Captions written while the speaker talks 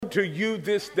to you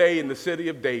this day in the city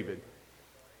of David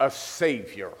a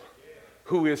Savior,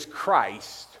 who is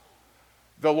Christ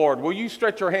the Lord. Will you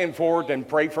stretch your hand forward and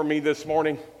pray for me this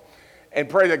morning? And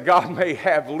pray that God may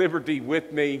have liberty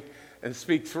with me and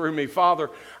speak through me. Father,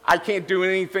 I can't do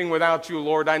anything without you,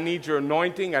 Lord. I need your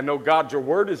anointing. I know, God, your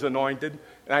word is anointed,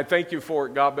 and I thank you for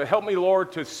it, God. But help me,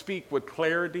 Lord, to speak with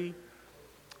clarity,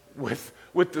 with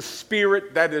the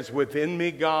spirit that is within me,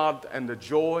 God, and the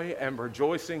joy and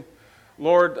rejoicing.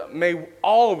 Lord, may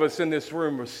all of us in this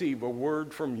room receive a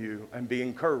word from you and be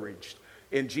encouraged.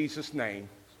 In Jesus' name,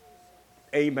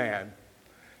 amen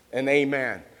and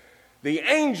amen. The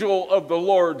angel of the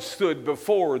Lord stood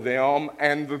before them,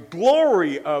 and the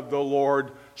glory of the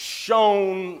Lord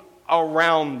shone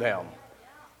around them.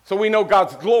 So we know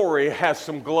God's glory has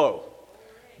some glow.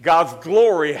 God's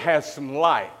glory has some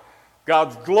light.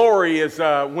 God's glory is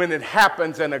when it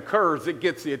happens and occurs, it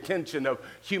gets the attention of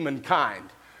humankind.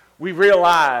 We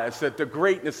realize that the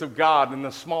greatness of God and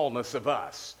the smallness of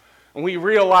us. And we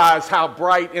realize how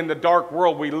bright in the dark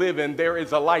world we live in, there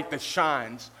is a light that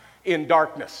shines in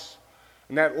darkness.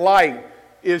 And that light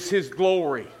is his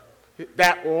glory.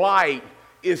 That light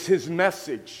is his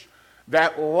message.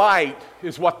 That light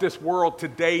is what this world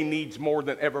today needs more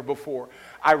than ever before.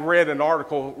 I read an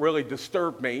article that really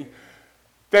disturbed me,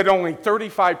 that only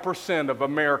 35% of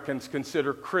Americans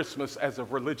consider Christmas as a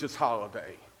religious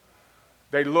holiday.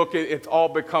 They look at it's all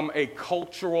become a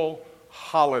cultural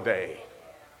holiday,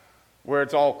 where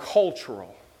it's all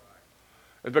cultural.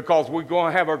 It's because we're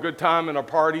going to have our good time and our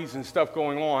parties and stuff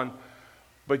going on.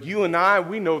 But you and I,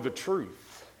 we know the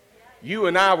truth. You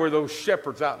and I were those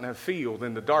shepherds out in that field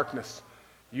in the darkness.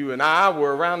 You and I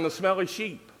were around the smelly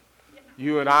sheep.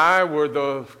 You and I were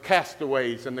the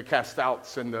castaways and the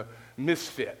cast-outs and the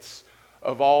misfits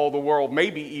of all the world,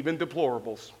 maybe even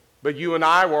deplorables. But you and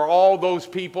I were all those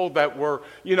people that were,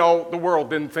 the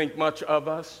world didn't think much of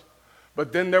us.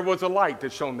 But then there was a light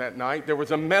that shone that night. There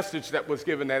was a message that was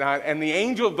given that night. And the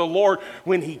angel of the Lord,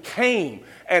 when he came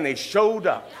and he showed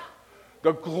up,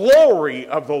 the glory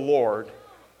of the Lord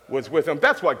was with him.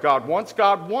 That's what God wants.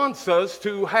 God wants us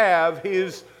to have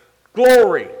his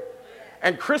glory.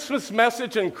 And Christmas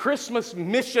message and Christmas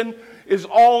mission is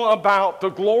all about the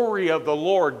glory of the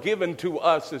Lord given to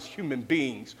us as human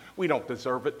beings. We don't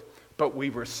deserve it, but we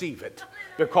receive it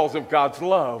because of God's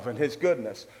love and his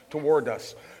goodness toward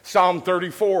us. Psalm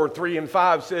 34, 3 and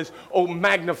 5 says, "Oh,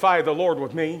 magnify the Lord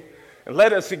with me, and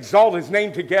let us exalt his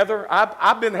name together."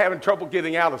 I've been having trouble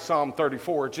getting out of Psalm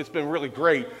 34. It's just been really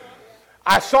great.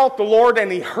 "I sought the Lord,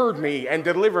 and he heard me and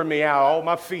delivered me out of all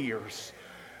my fears.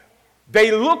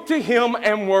 They looked to him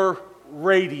and were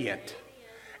radiant,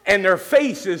 and their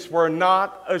faces were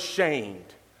not ashamed."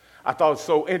 I thought it was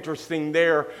so interesting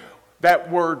there.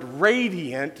 That word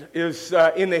radiant is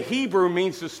in the Hebrew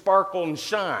means to sparkle and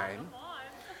shine.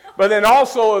 But then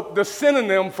also the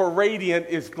synonym for radiant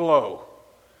is glow.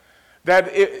 That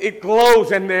it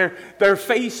glows, and their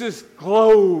faces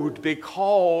glowed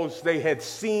because they had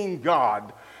seen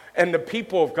God. And the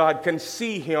people of God can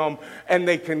see him and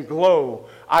they can glow.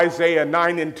 Isaiah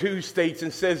 9 and 2 states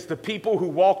and says, "The people who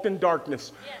walked in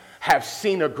darkness have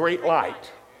seen a great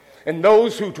light. And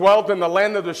those who dwelt in the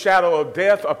land of the shadow of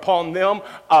death, upon them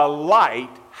a light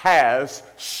has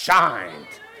shined."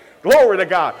 Glory to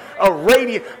God.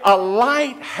 A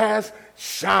light has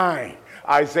shined.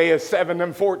 Isaiah 7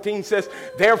 and 14 says,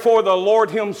 "Therefore the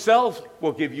Lord himself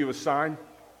will give you a sign.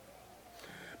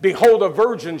 Behold, a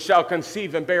virgin shall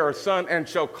conceive and bear a son, and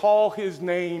shall call his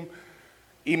name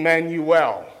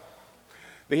Emmanuel."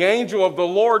 The angel of the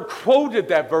Lord quoted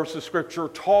that verse of scripture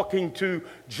talking to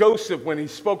Joseph when he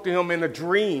spoke to him in a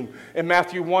dream in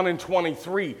Matthew 1 and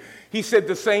 23. He said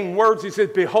the same words. He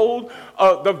said, "Behold,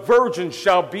 the virgin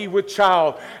shall be with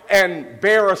child and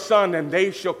bear a son, and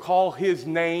they shall call his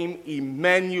name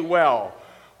Emmanuel,"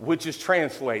 which is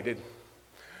translated,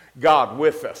 God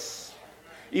with us.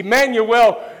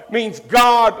 Emmanuel means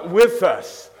God with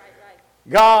us.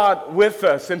 God with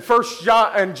us.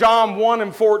 And John 1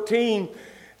 and 14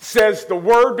 says, "The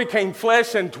Word became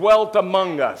flesh and dwelt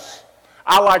among us."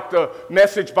 I like the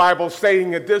Message Bible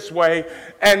stating it this way,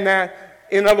 and that,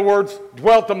 in other words,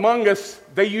 dwelt among us,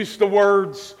 they use the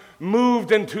words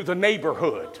moved into the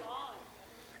neighborhood.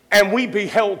 And we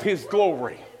beheld his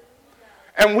glory.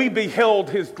 And we beheld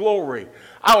his glory.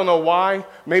 I don't know why.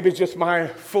 Maybe it's just my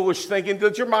foolish thinking.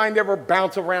 Does your mind ever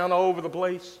bounce around all over the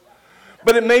place?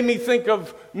 But it made me think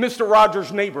of Mr.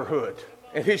 Rogers' Neighborhood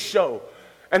and his show.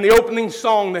 And the opening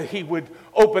song that he would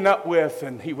open up with,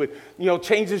 and he would,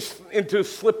 change into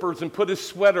slippers and put his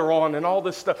sweater on and all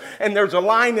this stuff. And there's a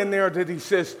line in there that he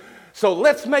says, "So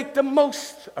let's make the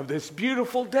most of this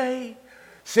beautiful day.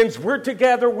 Since we're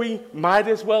together, we might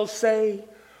as well say,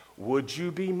 would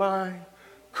you be mine?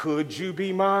 Could you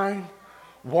be mine?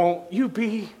 Won't you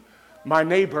be my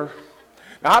neighbor?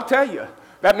 Now, I'll tell you,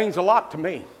 that means a lot to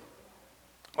me.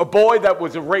 A boy that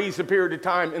was raised a period of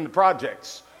time in the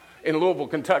projects in Louisville,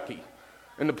 Kentucky,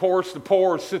 in the poorest of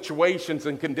poor situations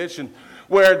and conditions,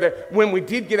 where when we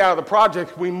did get out of the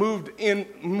projects, we moved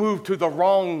to the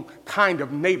wrong kind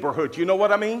of neighborhood. You know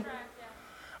what I mean?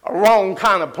 A wrong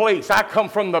kind of place. I come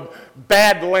from the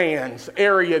Badlands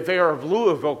area there of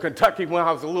Louisville, Kentucky. When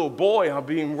I was a little boy, I'm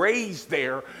being raised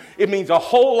there. It means a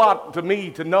whole lot to me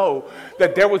to know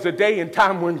that there was a day and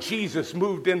time when Jesus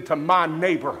moved into my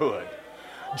neighborhood.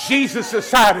 Jesus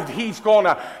decided he's going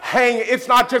to it's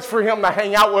not just for him to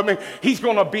hang out with me. He's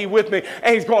going to be with me,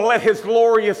 and he's going to let his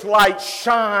glorious light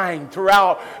shine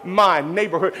throughout my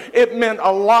neighborhood. It meant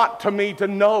a lot to me to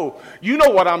know. You know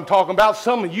what I'm talking about.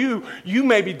 Some of you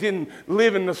maybe didn't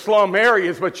live in the slum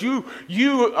areas, but you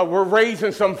were raised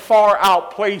in some far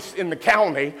out place in the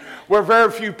county where very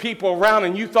few people around,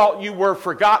 and you thought you were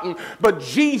forgotten. But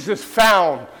Jesus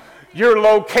found your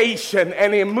location,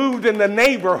 and he moved in the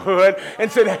neighborhood and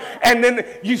said, and then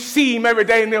you see him every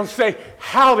day, and they'll say,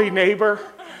 howdy, neighbor.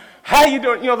 How you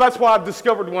doing? You know, that's what I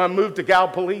discovered when I moved to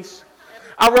Gallipolis.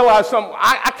 I realized something.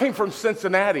 I came from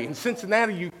Cincinnati. In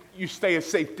Cincinnati, you stay a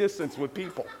safe distance with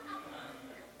people.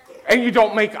 And you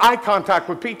don't make eye contact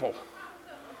with people.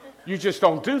 You just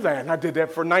don't do that. And I did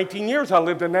that for 19 years. I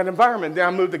lived in that environment. Then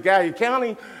I moved to Gallia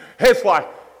County. It's like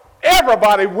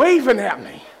everybody waving at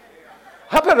me.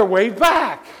 I better wave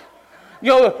back. You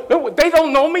know, they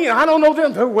don't know me and I don't know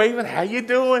them. They're waving, how you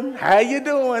doing? How you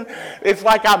doing? It's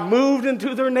like I moved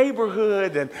into their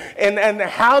neighborhood and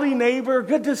howdy neighbor,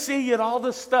 good to see you and all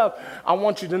this stuff. I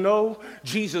want you to know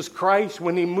Jesus Christ,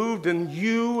 when he moved in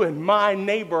you and my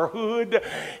neighborhood,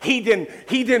 he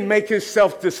didn't make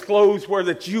himself disclose where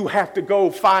that you have to go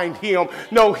find him.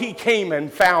 No, he came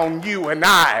and found you and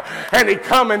I. And he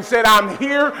come and said, I'm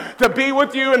here to be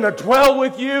with you and to dwell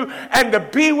with you and to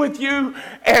be with you.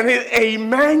 And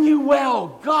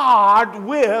Emmanuel, God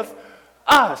with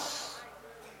us.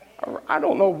 I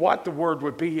don't know what the word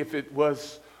would be if it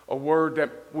was a word that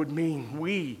would mean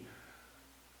we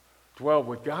dwell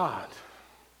with God.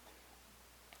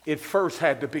 It first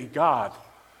had to be God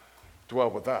dwell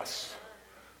with us.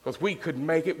 Because we couldn't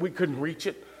make it, we couldn't reach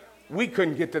it, we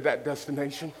couldn't get to that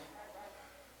destination.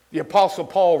 The Apostle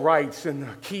Paul writes in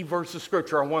the key verse of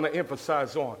Scripture I want to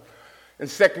emphasize on. In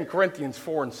 2 Corinthians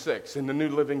 4 and 6, in the New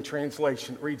Living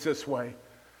Translation, it reads this way.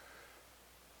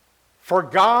 For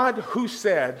God, who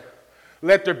said,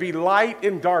 let there be light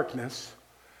in darkness,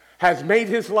 has made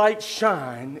his light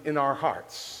shine in our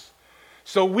hearts,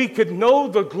 so we could know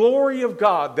the glory of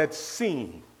God that's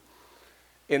seen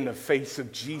in the face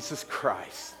of Jesus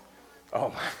Christ. Oh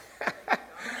my.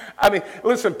 I mean,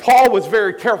 listen, Paul was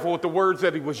very careful with the words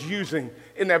that he was using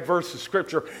in that verse of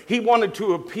Scripture. He wanted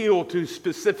to appeal to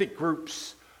specific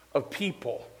groups of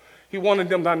people. He wanted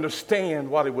them to understand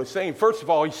what he was saying. First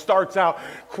of all, he starts out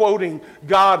quoting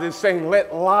God as saying,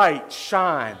 let light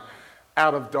shine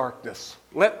out of darkness.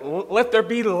 Let there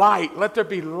be light. Let there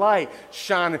be light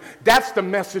shining. That's the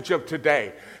message of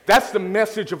today. That's the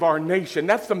message of our nation.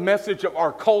 That's the message of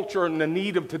our culture and the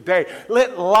need of today.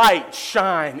 Let light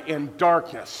shine in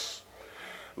darkness.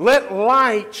 Let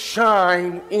light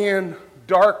shine in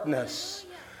darkness.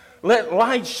 Let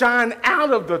light shine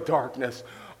out of the darkness.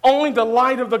 Only the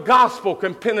light of the gospel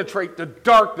can penetrate the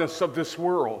darkness of this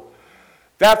world.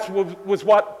 That was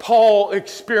what Paul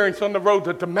experienced on the road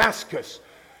to Damascus,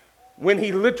 when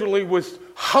he literally was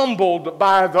humbled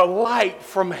by the light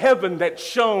from heaven that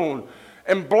shone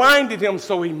and blinded him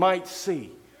so he might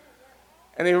see.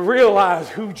 And he realized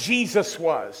who Jesus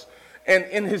was and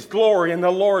in his glory, and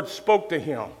the Lord spoke to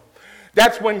him.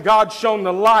 That's when God shone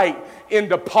the light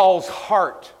into Paul's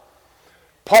heart.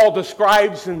 Paul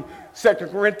describes in 2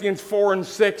 Corinthians 4 and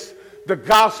 6, the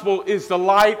gospel is the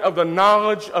light of the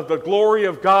knowledge of the glory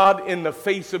of God in the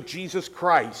face of Jesus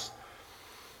Christ.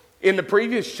 In the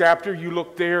previous chapter, you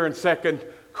look there in 2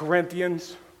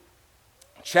 Corinthians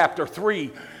chapter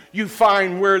 3, you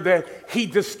find where that he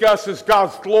discusses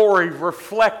God's glory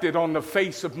reflected on the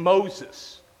face of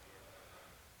Moses.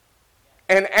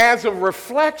 And as a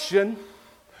reflection,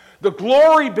 the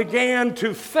glory began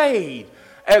to fade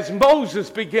as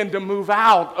Moses began to move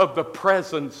out of the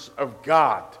presence of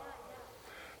God.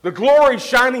 The glory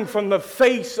shining from the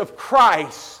face of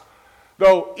Christ,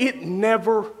 though, it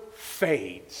never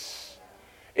fades.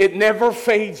 It never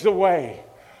fades away.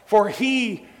 For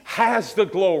he has the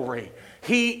glory.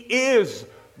 He is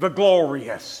the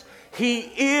glorious. He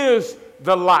is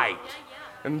the light.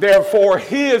 And therefore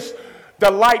The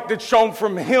light that shone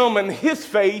from him and his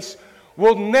face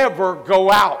will never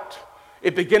go out.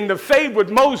 It began to fade with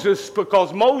Moses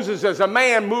because Moses, as a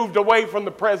man, moved away from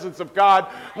the presence of God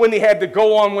when he had to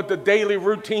go on with the daily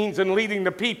routines and leading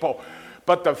the people.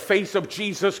 But the face of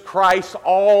Jesus Christ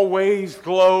always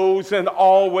glows and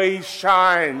always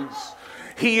shines.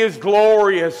 He is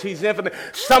glorious. He's infinite.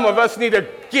 Some of us need to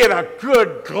get a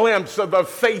good glimpse of the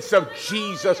face of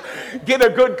Jesus. Get a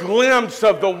good glimpse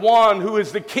of the one who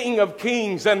is the King of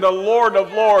Kings and the Lord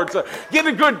of Lords. Get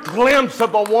a good glimpse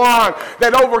of the one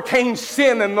that overcame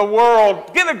sin in the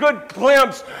world. Get a good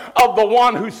glimpse of the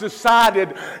one who's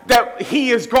decided that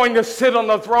he is going to sit on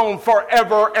the throne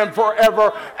forever and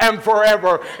forever and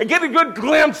forever. And get a good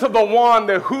glimpse of the one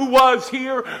that who was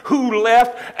here, who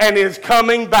left, and is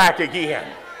coming back again.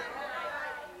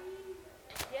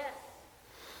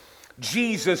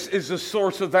 Jesus is the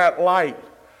source of that light.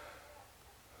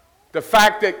 The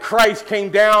fact that Christ came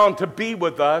down to be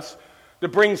with us, to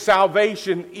bring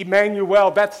salvation, Emmanuel,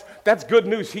 that's good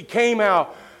news. He came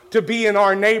out to be in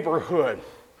our neighborhood.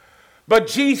 But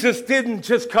Jesus didn't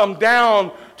just come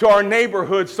down to our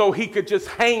neighborhood so he could just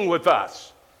hang with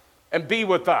us and be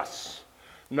with us.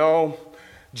 No,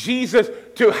 Jesus,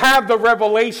 to have the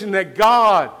revelation that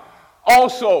God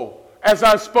also, as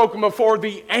I've spoken before,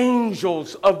 the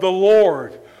angels of the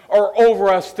Lord are over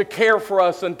us to care for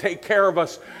us and take care of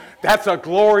us. That's a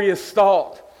glorious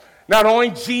thought. Not only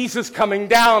Jesus coming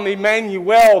down,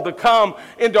 Emmanuel, to come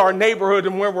into our neighborhood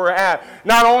and where we're at.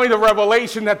 Not only the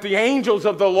revelation that the angels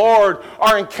of the Lord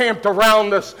are encamped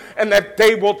around us and that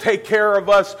they will take care of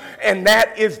us. And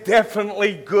that is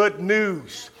definitely good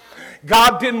news.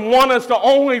 God didn't want us to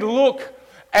only look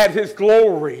at his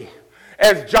glory,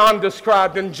 as John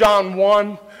described in John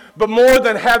 1. But more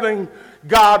than having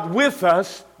God with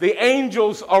us, the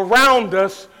angels around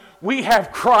us, we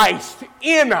have Christ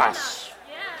in us.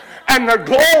 And the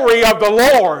glory of the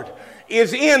Lord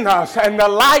is in us, and the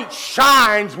light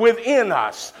shines within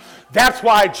us. That's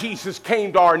why Jesus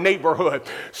came to our neighborhood,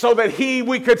 so that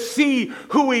we could see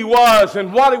who he was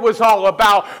and what it was all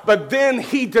about. But then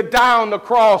he to die on the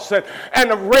cross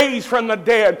and raise from the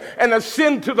dead and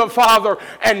ascend to the Father.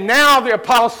 And now the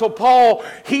Apostle Paul,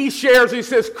 he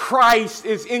says, Christ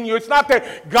is in you. It's not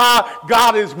that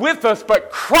God is with us, but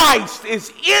Christ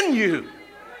is in you.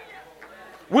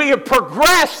 We have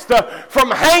progressed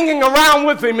from hanging around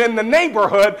with him in the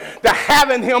neighborhood to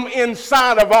having him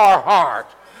inside of our heart.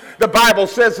 The Bible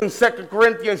says in 2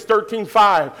 Corinthians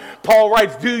 13:5, Paul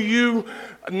writes, do you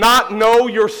not know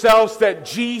yourselves that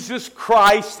Jesus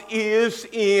Christ is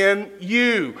in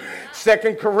you?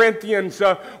 2 Corinthians,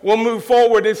 we'll move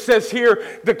forward. It says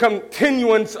here, the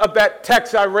continuance of that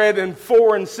text I read in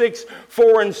 4 and 6,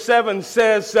 4 and 7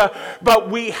 says, but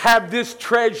we have this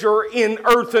treasure in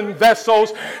earthen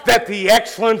vessels, that the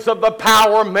excellence of the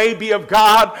power may be of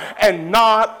God and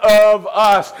not of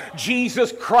us.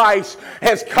 Jesus Christ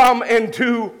has come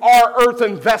into our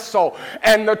earthen vessel,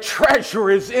 and the treasure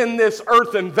is in this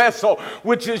earthen vessel,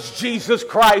 which is Jesus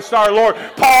Christ our Lord.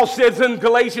 Paul says in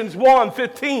Galatians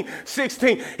 1:15-16,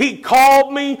 he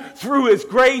called me through his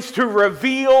grace to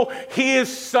reveal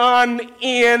his Son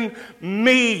in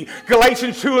me.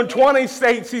 Galatians 2:20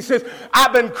 states, he says,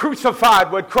 I've been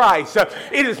crucified with Christ.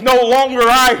 It is no longer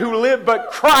I who live,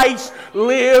 but Christ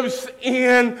lives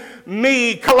in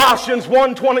me. Colossians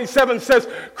 1:27 says,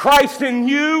 Christ in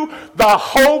you, the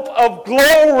hope of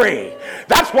glory.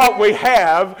 That's what we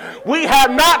have. We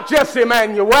have not just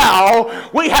Emmanuel,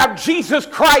 we have Jesus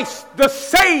Christ, the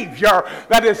Savior,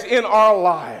 that is in our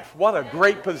life. What a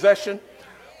great possession.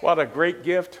 What a great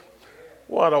gift.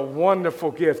 What a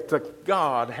wonderful gift that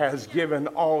God has given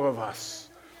all of us.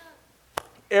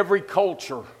 Every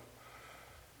culture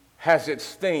has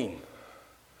its theme.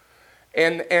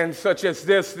 And such as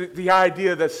this, the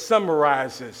idea that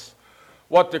summarizes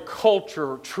what the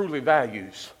culture truly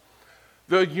values.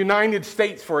 The United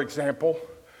States, for example,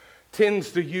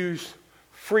 tends to use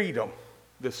freedom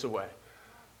this way.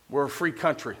 We're a free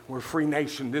country. We're a free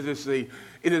nation. It is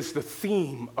the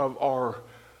theme of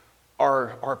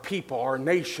our people, our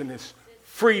nation is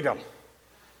freedom.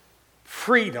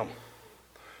 Freedom.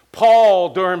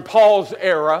 During Paul's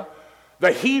era,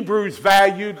 the Hebrews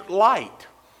valued light.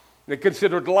 They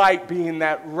considered light being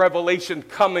that revelation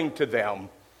coming to them.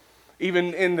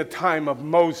 Even in the time of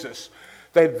Moses,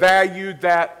 they valued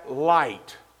that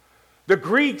light. The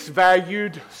Greeks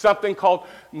valued something called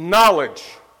knowledge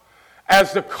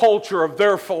as the culture of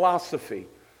their philosophy.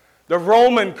 The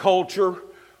Roman culture,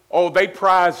 they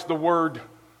prized the word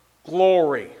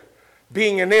glory,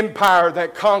 being an empire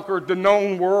that conquered the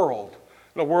known world,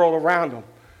 the world around them.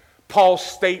 Paul's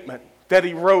statement that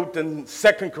he wrote in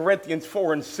 2 Corinthians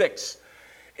 4 and 6,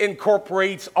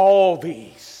 incorporates all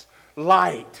these: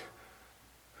 light,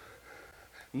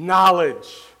 knowledge,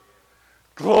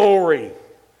 glory.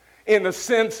 In a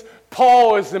sense,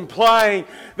 Paul is implying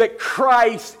that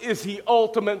Christ is the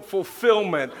ultimate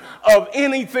fulfillment of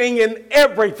anything and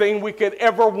everything we could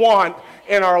ever want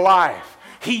in our life.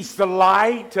 He's the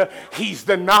light, He's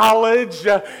the knowledge,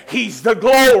 He's the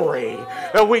glory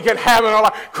that we can have in our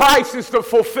life. Christ is the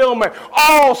fulfillment,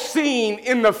 all seen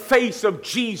in the face of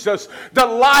Jesus. The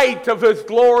light of His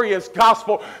glorious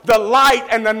gospel, the light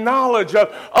and the knowledge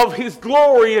of His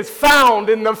glory is found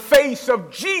in the face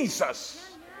of Jesus.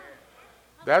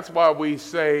 That's why we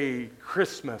say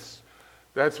Christmas.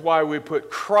 That's why we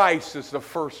put Christ as the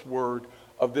first word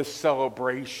of this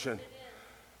celebration.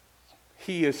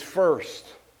 He is first.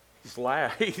 He's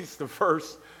last. He's the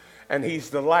first and He's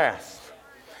the last.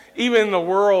 Even in the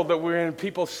world that we're in,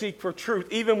 people seek for truth.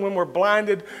 Even when we're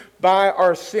blinded by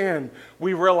our sin,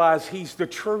 we realize He's the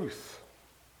truth.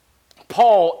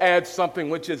 Paul adds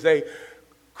something which is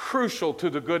crucial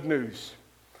to the good news.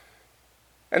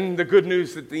 And the good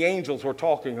news that the angels were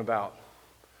talking about.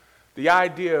 The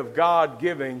idea of God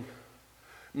giving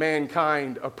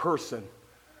mankind a person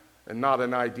and not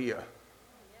an idea.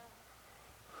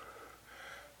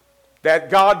 That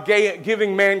God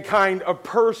giving mankind a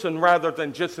person rather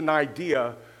than just an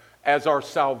idea as our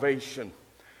salvation.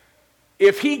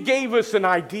 If He gave us an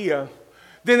idea,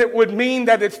 then it would mean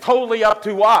that it's totally up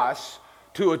to us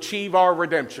to achieve our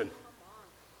redemption.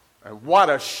 And what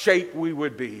a shape we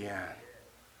would be in.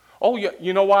 Oh,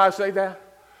 you know why I say that?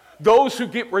 Those who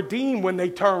get redeemed when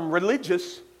they turn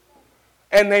religious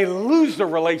and they lose their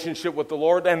relationship with the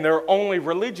Lord and they're only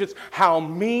religious, how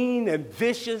mean and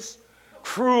vicious,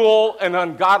 cruel and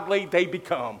ungodly they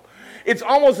become. It's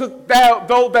almost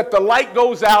though that the light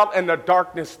goes out and the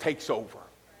darkness takes over.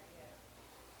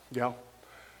 Yeah.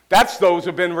 That's those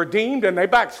who've been redeemed and they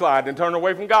backslide and turn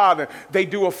away from God. And they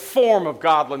do a form of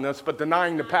godliness but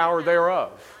denying the power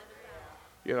thereof.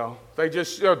 You know, they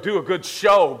just do a good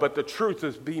show, but the truth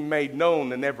is being made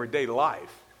known in everyday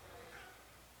life.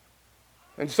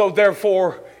 And so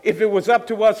therefore, if it was up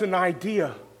to us an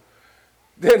idea,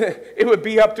 then it would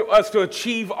be up to us to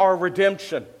achieve our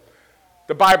redemption.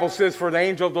 The Bible says, for the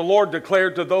angel of the Lord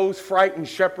declared to those frightened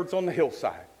shepherds on the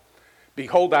hillside,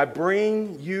 behold, I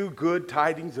bring you good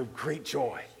tidings of great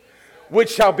joy,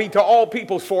 which shall be to all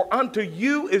peoples. For unto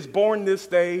you is born this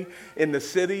day in the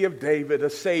city of David a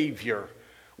Savior,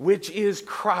 which is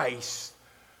Christ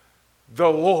the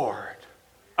Lord.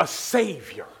 A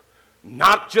Savior.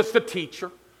 Not just a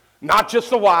teacher, not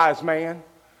just a wise man,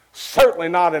 certainly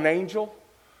not an angel,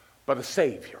 but a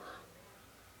Savior.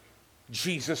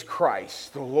 Jesus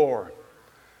Christ the Lord.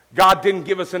 God didn't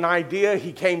give us an idea.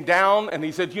 He came down and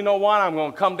He said, you know what? I'm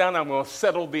going to come down and I'm going to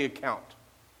settle the account.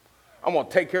 I'm going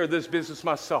to take care of this business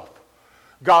myself.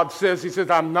 God says, He says,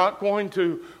 I'm not going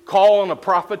to call on a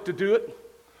prophet to do it.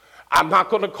 I'm not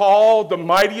going to call the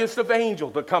mightiest of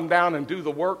angels to come down and do the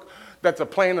work that's a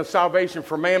plan of salvation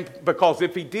for man, because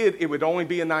if He did, it would only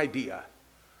be an idea.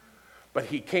 But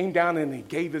He came down and He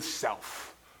gave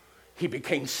Himself. He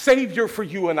became Savior for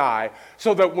you and I,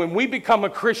 so that when we become a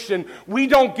Christian, we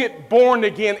don't get born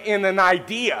again in an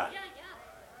idea.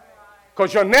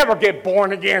 Because you'll never get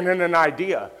born again in an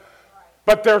idea.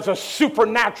 But there's a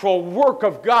supernatural work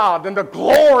of God, and the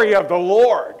glory of the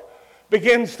Lord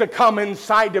begins to come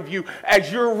inside of you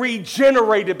as you're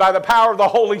regenerated by the power of the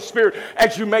Holy Spirit,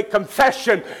 as you make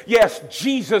confession, yes,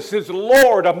 Jesus is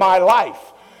Lord of my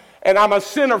life, and I'm a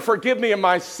sinner, forgive me of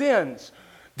my sins.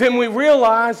 Then we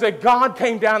realize that God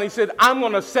came down and He said, I'm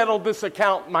going to settle this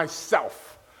account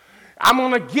myself. I'm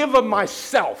going to give of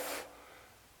myself.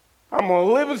 I'm going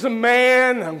to live as a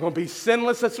man. I'm going to be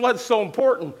sinless. That's why it's so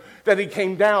important that He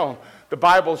came down. The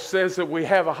Bible says that we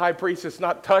have a high priest that's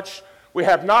not touched. We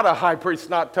have not a high priest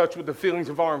not touched with the feelings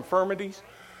of our infirmities,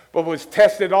 but was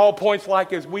tested at all points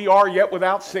like as we are, yet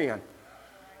without sin.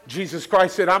 Jesus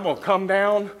Christ said, I'm going to come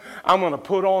down, I'm going to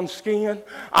put on skin,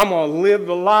 I'm going to live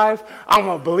the life, I'm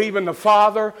going to believe in the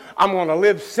Father, I'm going to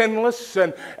live sinless,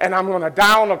 and I'm going to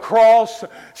die on a cross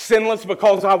sinless,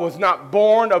 because I was not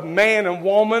born of man and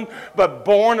woman, but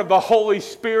born of the Holy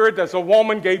Spirit as a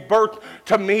woman gave birth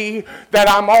to me, that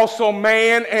I'm also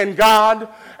man and God,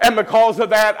 and because of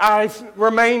that I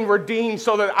remain redeemed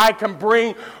so that I can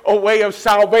bring a way of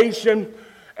salvation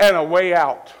and a way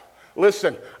out.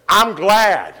 Listen, I'm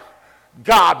glad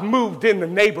God moved in the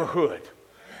neighborhood.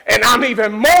 And I'm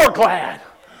even more glad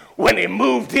when He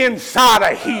moved inside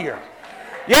of here.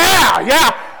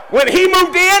 Yeah. When He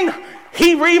moved in,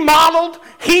 He remodeled,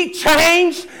 He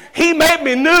changed, He made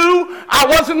me new. I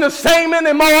wasn't the same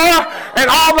anymore. And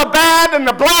all the bad and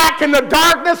the black and the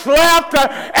darkness left,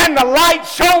 and the light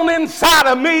shone inside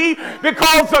of me,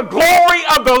 because the glory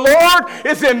of the Lord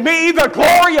is in me. The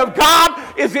glory of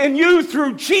God is in you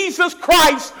through Jesus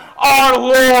Christ our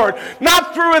Lord.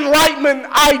 Not through enlightenment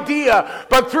idea,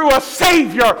 but through a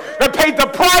Savior that paid the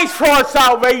price for our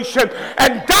salvation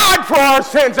and died for our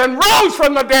sins and rose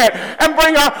from the dead, and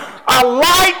bring a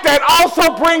light that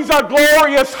also brings a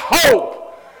glorious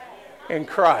hope in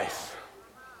Christ.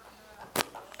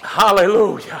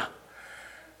 Hallelujah.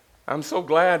 I'm so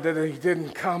glad that he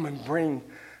didn't come and bring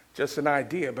just an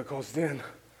idea, because then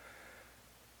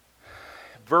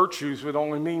virtues would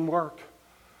only mean work.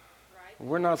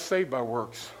 We're not saved by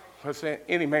works. Let's say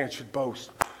any man should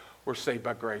boast. We're saved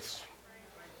by grace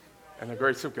and the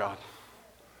grace of God.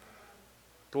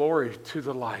 Glory to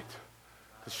the light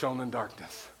that shone in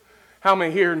darkness. How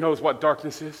many here knows what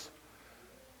darkness is?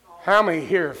 How many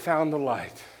here have found the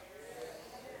light?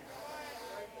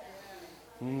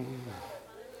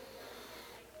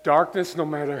 Darkness, no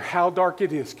matter how dark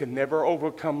it is, can never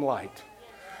overcome light.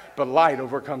 But light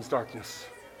overcomes darkness.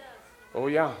 Oh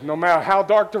yeah, no matter how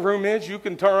dark the room is, you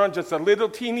can turn on just a little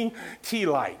teeny tea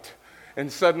light,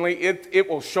 and suddenly it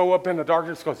will show up in the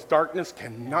darkness, because darkness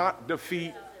cannot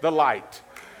defeat the light.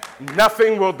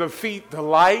 Nothing will defeat the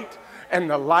light, and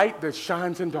the light that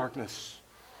shines in darkness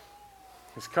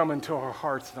is coming to our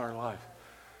hearts and our life.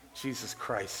 Jesus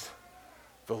Christ,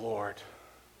 the Lord.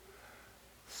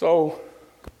 So,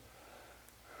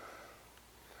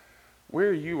 where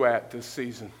are you at this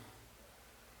season?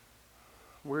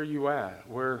 Where are you at?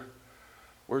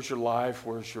 Where's your life?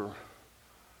 What's your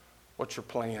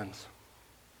plans?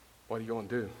 What are you going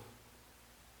to do?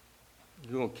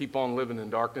 You're going to keep on living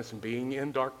in darkness and being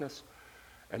in darkness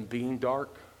and being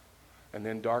dark and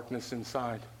then darkness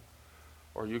inside?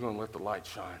 Or are you going to let the light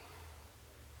shine?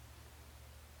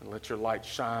 And let your light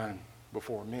shine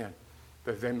before men,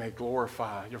 that they may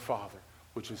glorify your Father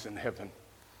which is in heaven.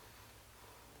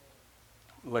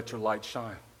 Let your light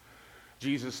shine.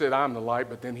 Jesus said, I'm the light,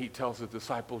 but then he tells the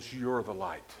disciples, you're the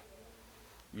light.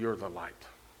 You're the light.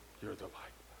 You're the light.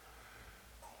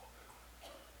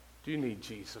 Do you need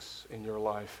Jesus in your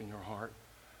life, in your heart?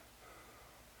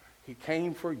 He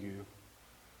came for you,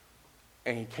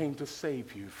 and he came to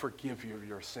save you, forgive you of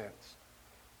your sins.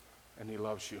 And he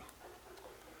loves you.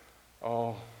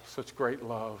 Oh, such great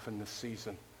love in this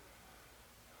season.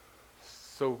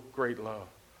 So great love.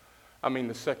 I mean,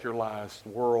 the secularized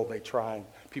world, they try.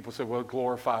 People say, well,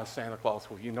 glorify Santa Claus.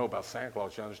 Well, you know about Santa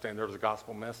Claus. You understand there's a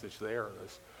gospel message there.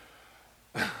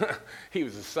 He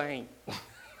was a saint.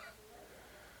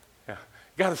 Yeah.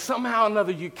 Got to somehow or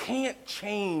another, you can't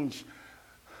change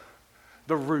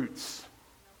the roots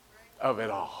of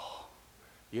it all.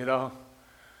 You know?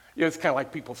 It's kind of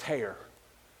like people's hair.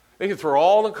 They can throw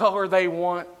all the color they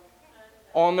want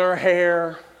on their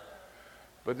hair,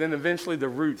 but then eventually the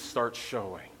roots start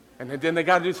showing. And then they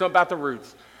got to do something about the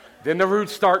roots. Then the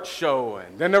roots start showing.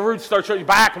 Then the roots start showing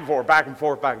back and forth, back and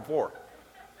forth, back and forth.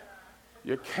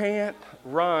 You can't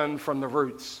run from the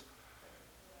roots.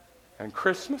 And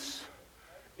Christmas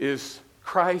is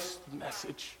Christ's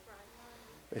message.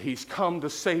 That he's come to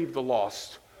save the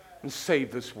lost and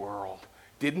save this world.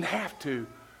 Didn't have to,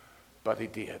 but he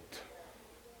did.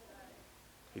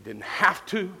 He didn't have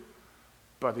to,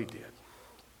 but he did.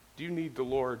 Do you need the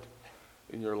Lord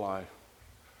in your life?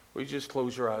 Will you just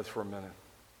close your eyes for a minute?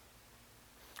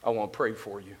 I want to pray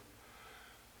for you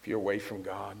if you're away from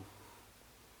God.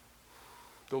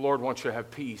 The Lord wants you to have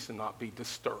peace and not be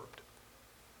disturbed.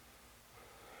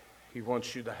 He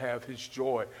wants you to have his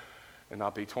joy and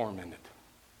not be tormented.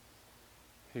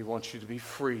 He wants you to be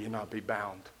free and not be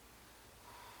bound.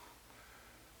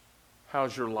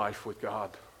 How's your life with God?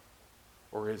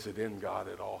 Or is it in God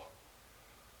at all?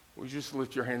 Will you just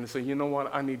lift your hand and say, you know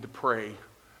what? I need to pray.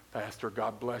 Pastor,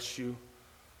 God bless you.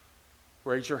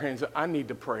 Raise your hands. I need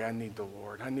to pray. I need the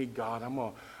Lord. I need God. I'm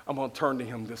going to turn to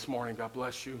him this morning. God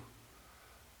bless you.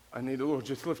 I need the Lord.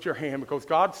 Just lift your hand, because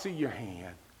God sees your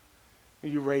hand.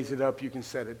 You raise it up, you can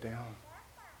set it down.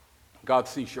 God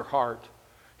sees your heart.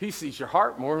 He sees your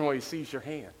heart more than what he sees your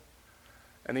hand.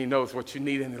 And he knows what you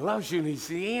need, and he loves you, and he's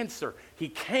the answer. He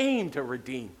came to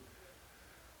redeem.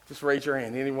 Just raise your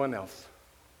hand. Anyone else?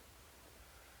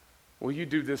 Will you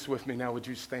do this with me now? Would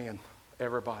you stand,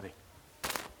 everybody?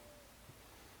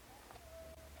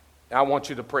 I want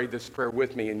you to pray this prayer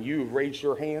with me, and you raise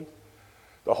your hand.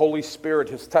 The Holy Spirit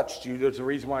has touched you. There's a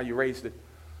reason why you raised it.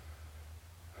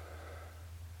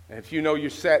 And if you know you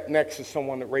sat next to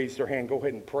someone that raised their hand, go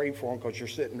ahead and pray for them, because you're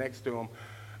sitting next to them.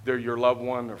 They're your loved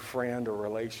one or friend or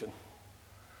relation.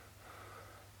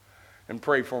 and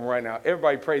pray for them right now.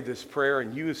 Everybody pray this prayer,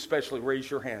 and you especially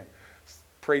raise your hand.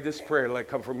 Pray this prayer. Let it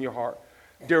come from your heart.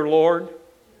 Dear Lord,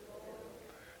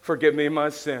 forgive me my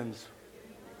sins.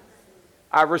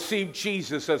 I receive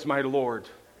Jesus as my Lord.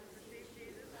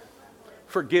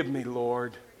 Forgive me,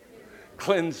 Lord.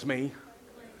 Cleanse me.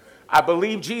 I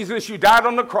believe, Jesus, you died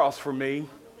on the cross for me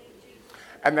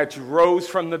and that you rose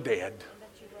from the dead.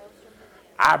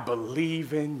 I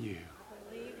believe in you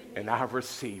and I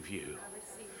receive you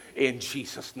in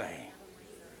Jesus' name.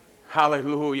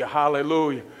 Hallelujah,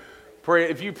 hallelujah. Pray,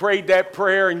 if you prayed that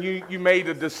prayer and you made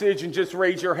a decision, just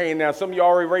raise your hand now. Some of you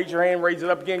already raised your hand. Raise it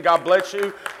up again. God bless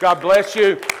you. God bless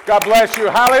you. God bless you.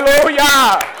 Hallelujah.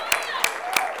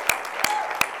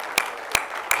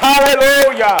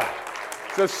 Hallelujah.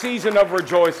 It's a season of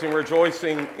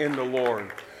rejoicing in the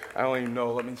Lord. I don't even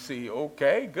know. Let me see.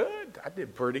 Okay, good. I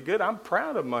did pretty good. I'm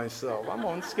proud of myself. I'm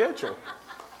on schedule.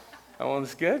 I'm on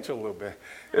schedule a little bit.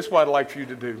 This is what I'd like for you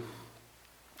to do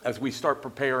as we start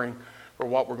preparing for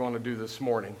what we're going to do this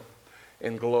morning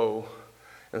in Glow,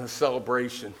 in the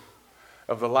celebration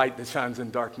of the light that shines in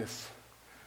darkness.